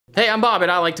Hey, I'm Bob and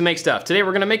I like to make stuff. Today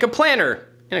we're gonna make a planner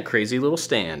and a crazy little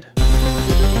stand.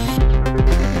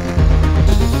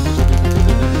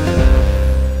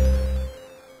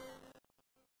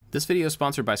 This video is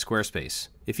sponsored by Squarespace.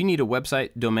 If you need a website,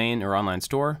 domain, or online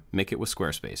store, make it with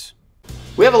Squarespace.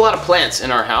 We have a lot of plants in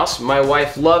our house. My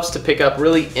wife loves to pick up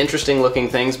really interesting looking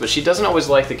things, but she doesn't always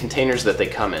like the containers that they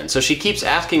come in. So she keeps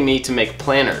asking me to make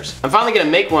planners. I'm finally gonna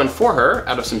make one for her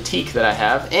out of some teak that I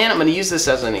have, and I'm gonna use this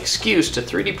as an excuse to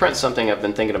 3D print something I've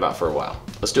been thinking about for a while.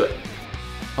 Let's do it.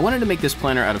 I wanted to make this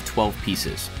planner out of 12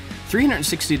 pieces.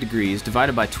 360 degrees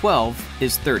divided by 12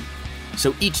 is 30.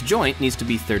 So each joint needs to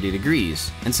be 30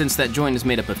 degrees. And since that joint is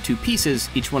made up of 2 pieces,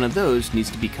 each one of those needs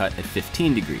to be cut at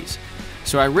 15 degrees.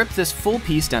 So I ripped this full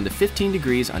piece down to 15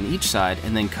 degrees on each side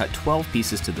and then cut 12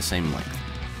 pieces to the same length.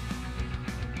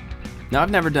 Now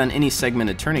I've never done any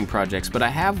segmented turning projects, but I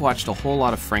have watched a whole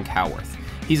lot of Frank Howarth.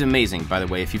 He's amazing, by the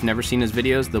way. If you've never seen his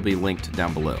videos, they'll be linked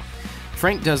down below.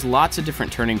 Frank does lots of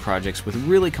different turning projects with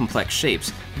really complex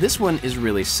shapes. This one is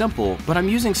really simple, but I'm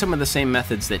using some of the same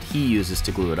methods that he uses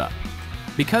to glue it up.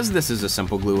 Because this is a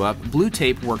simple glue up, blue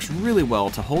tape works really well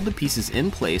to hold the pieces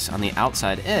in place on the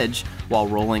outside edge while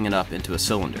rolling it up into a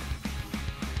cylinder.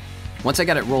 Once I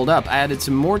got it rolled up, I added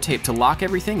some more tape to lock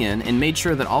everything in and made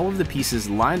sure that all of the pieces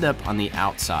lined up on the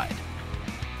outside.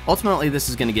 Ultimately, this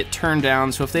is going to get turned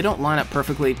down, so if they don't line up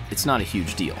perfectly, it's not a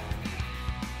huge deal.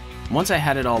 Once I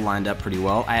had it all lined up pretty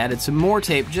well, I added some more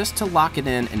tape just to lock it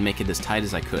in and make it as tight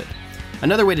as I could.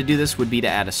 Another way to do this would be to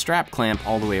add a strap clamp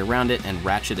all the way around it and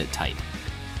ratchet it tight.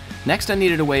 Next, I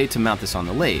needed a way to mount this on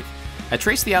the lathe. I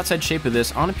traced the outside shape of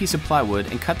this on a piece of plywood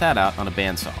and cut that out on a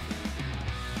bandsaw.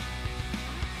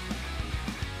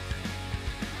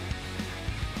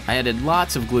 I added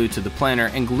lots of glue to the planner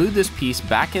and glued this piece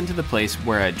back into the place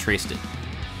where I had traced it.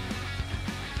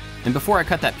 And before I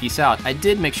cut that piece out, I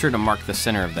did make sure to mark the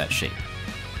center of that shape.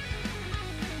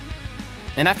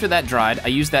 And after that dried, I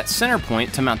used that center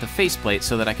point to mount the faceplate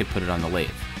so that I could put it on the lathe.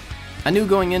 I knew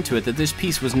going into it that this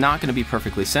piece was not going to be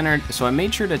perfectly centered, so I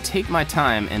made sure to take my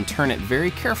time and turn it very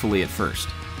carefully at first.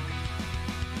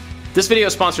 This video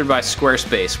is sponsored by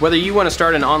Squarespace. Whether you want to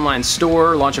start an online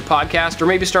store, launch a podcast, or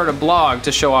maybe start a blog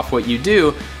to show off what you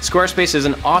do, Squarespace is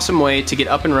an awesome way to get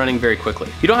up and running very quickly.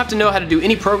 You don't have to know how to do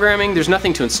any programming, there's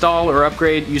nothing to install or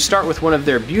upgrade. You start with one of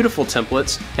their beautiful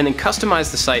templates and then customize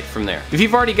the site from there. If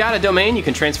you've already got a domain, you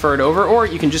can transfer it over, or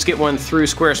you can just get one through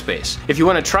Squarespace. If you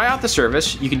want to try out the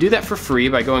service, you can do that for free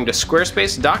by going to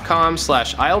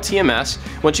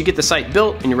squarespace.com/ILTMS. Once you get the site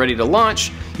built and you're ready to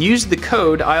launch, use the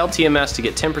code ILTMS to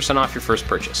get 10% off your first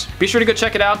purchase. Be sure to go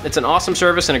check it out. It's an awesome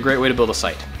service and a great way to build a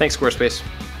site. Thanks, Squarespace.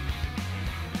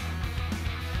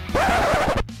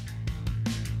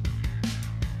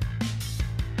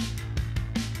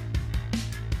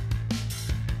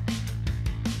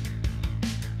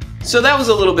 So that was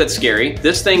a little bit scary.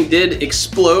 This thing did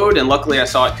explode, and luckily I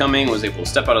saw it coming, was able to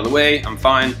step out of the way. I'm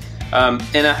fine. And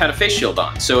I had a face shield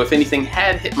on, so if anything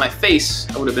had hit my face,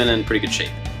 I would have been in pretty good shape.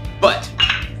 But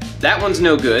that one's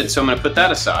no good, so I'm gonna put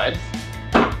that aside.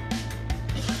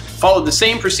 Followed the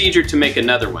same procedure to make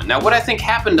another one. Now what I think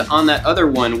happened on that other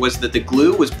one was that the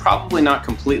glue was probably not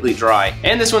completely dry.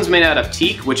 And this one's made out of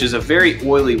teak, which is a very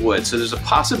oily wood, so there's a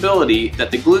possibility that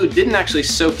the glue didn't actually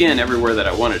soak in everywhere that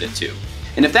I wanted it to.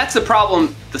 And if that's the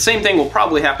problem, the same thing will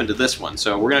probably happen to this one.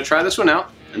 So we're gonna try this one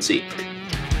out and see.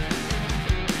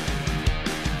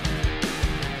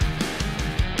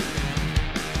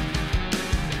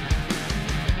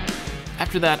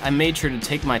 After that, I made sure to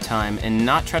take my time and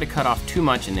not try to cut off too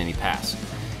much in any pass.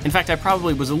 In fact, I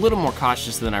probably was a little more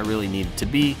cautious than I really needed to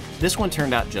be. This one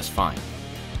turned out just fine.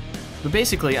 But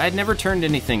basically, I'd never turned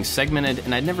anything segmented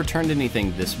and I'd never turned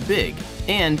anything this big,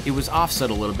 and it was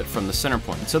offset a little bit from the center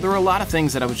point. So there were a lot of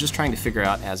things that I was just trying to figure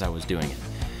out as I was doing it.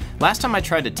 Last time I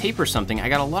tried to taper something, I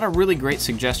got a lot of really great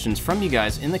suggestions from you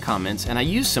guys in the comments, and I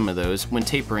used some of those when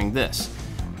tapering this.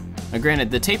 Now granted,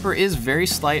 the taper is very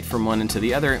slight from one end to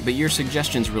the other, but your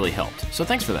suggestions really helped, so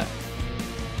thanks for that.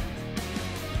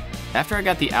 After I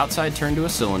got the outside turned to a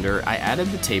cylinder, I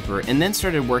added the taper and then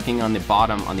started working on the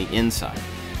bottom on the inside.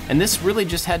 And this really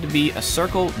just had to be a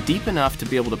circle deep enough to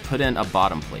be able to put in a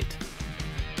bottom plate.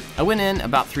 I went in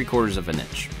about 3/4 of an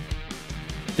inch.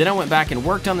 Then I went back and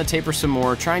worked on the taper some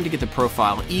more, trying to get the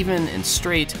profile even and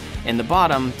straight, and the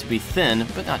bottom to be thin,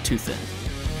 but not too thin.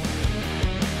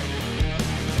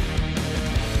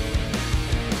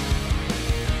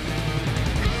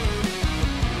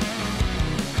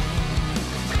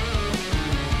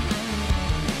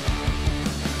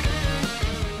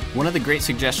 One of the great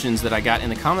suggestions that I got in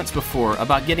the comments before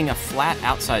about getting a flat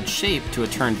outside shape to a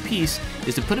turned piece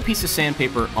is to put a piece of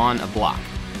sandpaper on a block.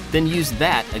 then use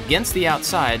that against the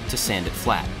outside to sand it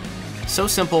flat. So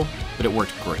simple, but it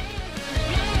worked great.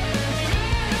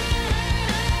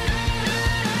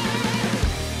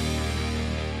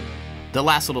 The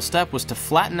last little step was to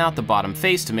flatten out the bottom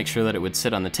face to make sure that it would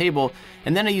sit on the table,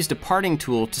 and then I used a parting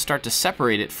tool to start to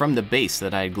separate it from the base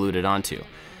that I had glued it onto.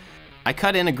 I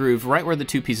cut in a groove right where the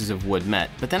two pieces of wood met,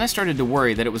 but then I started to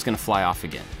worry that it was going to fly off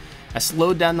again. I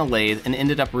slowed down the lathe and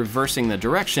ended up reversing the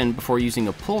direction before using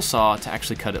a pull saw to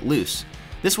actually cut it loose.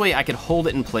 This way I could hold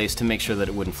it in place to make sure that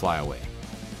it wouldn't fly away.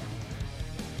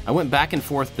 I went back and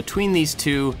forth between these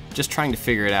two, just trying to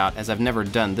figure it out as I've never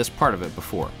done this part of it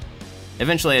before.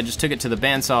 Eventually I just took it to the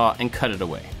bandsaw and cut it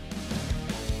away.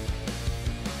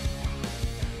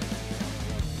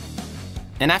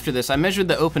 And after this I measured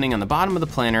the opening on the bottom of the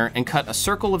planter and cut a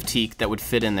circle of teak that would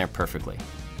fit in there perfectly.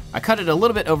 I cut it a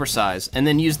little bit oversized and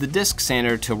then used the disc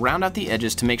sander to round out the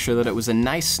edges to make sure that it was a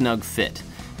nice snug fit.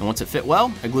 And once it fit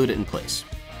well, I glued it in place.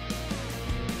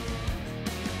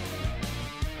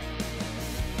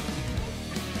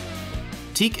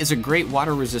 Teak is a great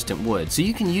water-resistant wood, so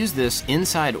you can use this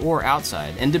inside or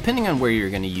outside, and depending on where you're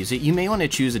going to use it, you may want to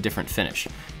choose a different finish.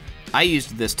 I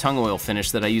used this tung oil finish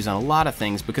that I use on a lot of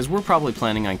things because we're probably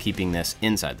planning on keeping this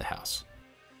inside the house.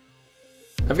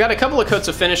 I've got a couple of coats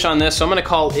of finish on this, so I'm going to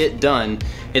call it done.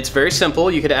 It's very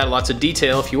simple. You could add lots of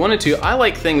detail if you wanted to. I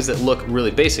like things that look really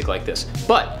basic like this,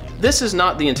 but this is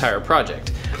not the entire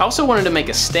project. I also wanted to make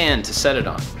a stand to set it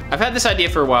on. I've had this idea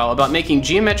for a while about making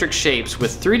geometric shapes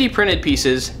with 3D printed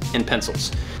pieces and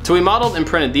pencils. So we modeled and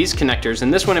printed these connectors,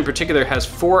 and this one in particular has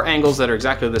 4 angles that are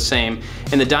exactly the same,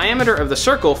 and the diameter of the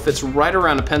circle fits right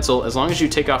around a pencil as long as you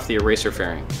take off the eraser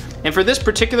fairing. And for this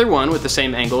particular one with the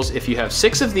same angles, if you have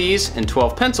 6 of these and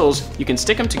 12 pencils, you can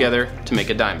stick them together to make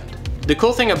a diamond. The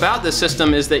cool thing about this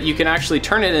system is that you can actually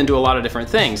turn it into a lot of different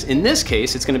things. In this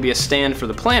case, it's going to be a stand for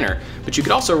the planter, but you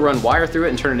could also run wire through it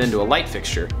and turn it into a light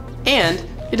fixture. And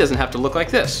it doesn't have to look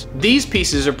like this. These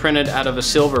pieces are printed out of a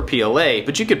silver PLA,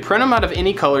 but you could print them out of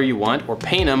any color you want, or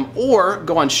paint them, or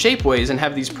go on Shapeways and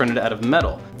have these printed out of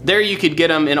metal. There you could get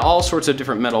them in all sorts of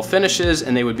different metal finishes,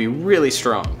 and they would be really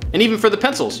strong. And even for the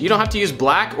pencils, you don't have to use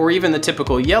black or even the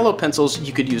typical yellow pencils.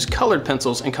 You could use colored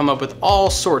pencils and come up with all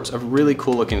sorts of really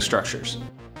cool looking structures.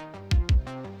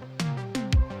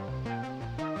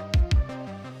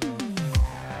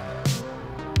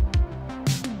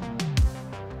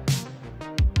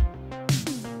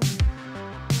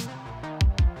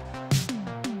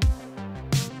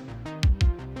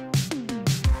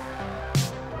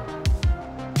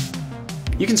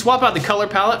 You can swap out the color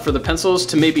palette for the pencils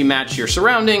to maybe match your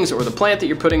surroundings or the plant that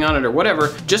you're putting on it or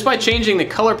whatever. Just by changing the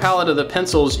color palette of the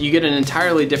pencils, you get an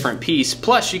entirely different piece.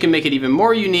 Plus, you can make it even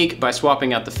more unique by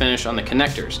swapping out the finish on the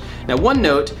connectors. Now, one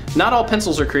note, not all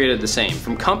pencils are created the same.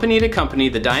 From company to company,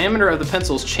 the diameter of the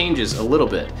pencils changes a little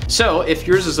bit. So if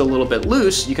yours is a little bit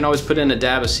loose, you can always put in a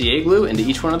dab of CA glue into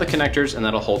each one of the connectors and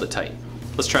that'll hold it tight.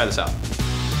 Let's try this out.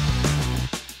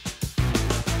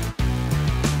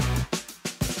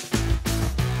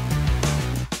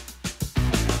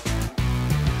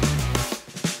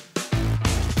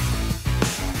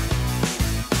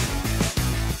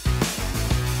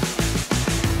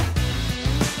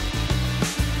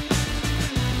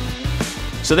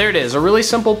 So there it is, a really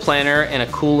simple planter and a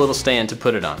cool little stand to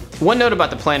put it on. One note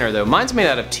about the planter though, mine's made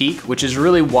out of teak, which is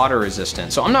really water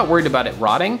resistant, so I'm not worried about it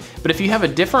rotting, but if you have a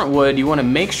different wood, you wanna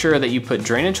make sure that you put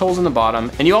drainage holes in the bottom,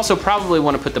 and you also probably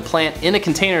wanna put the plant in a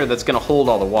container that's gonna hold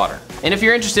all the water. And if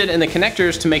you're interested in the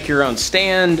connectors to make your own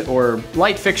stand or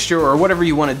light fixture or whatever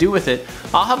you wanna do with it,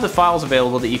 I'll have the files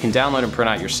available that you can download and print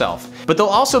out yourself. But they'll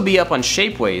also be up on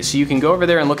Shapeways, so you can go over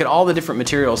there and look at all the different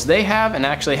materials they have and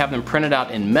actually have them printed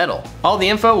out in metal. All the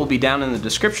info will be down in the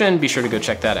description, be sure to go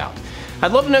check that out.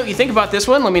 I'd love to know what you think about this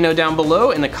one. Let me know down below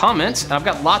in the comments. I've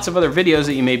got lots of other videos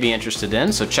that you may be interested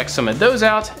in, so check some of those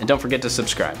out and don't forget to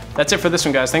subscribe. That's it for this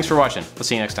one, guys. Thanks for watching. We'll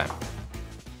see you next time.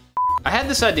 I had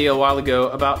this idea a while ago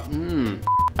about,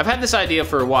 I've had this idea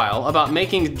for a while about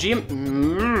making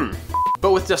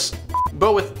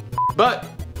but